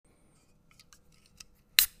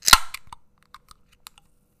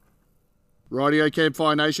Rightio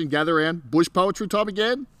Campfire Nation, gather around. Bush poetry time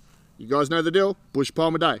again. You guys know the deal. Bush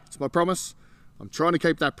poem a day. It's my promise. I'm trying to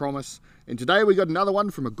keep that promise. And today we got another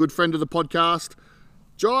one from a good friend of the podcast,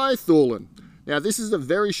 Jai Thorlin. Now this is a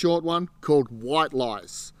very short one called White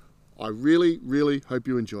Lies. I really, really hope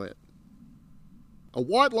you enjoy it. A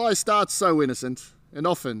white lie starts so innocent, and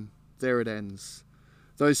often there it ends.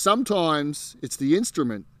 Though sometimes it's the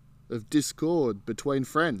instrument of discord between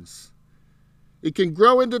friends. It can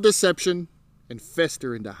grow into deception and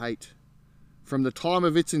fester into hate. From the time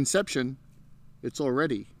of its inception, it's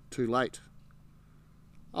already too late.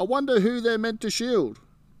 I wonder who they're meant to shield,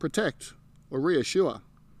 protect, or reassure.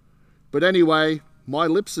 But anyway, my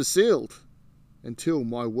lips are sealed until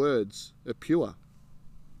my words are pure.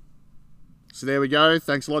 So there we go.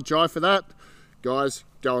 Thanks a lot, Jai, for that. Guys,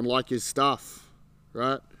 go and like his stuff,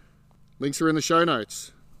 right? Links are in the show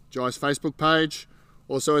notes. Jai's Facebook page,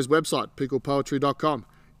 also his website, picklepoetry.com.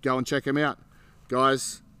 Go and check him out.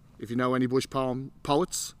 Guys, if you know any bush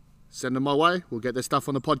poets, send them my way. We'll get their stuff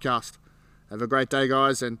on the podcast. Have a great day,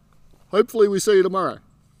 guys, and hopefully we see you tomorrow.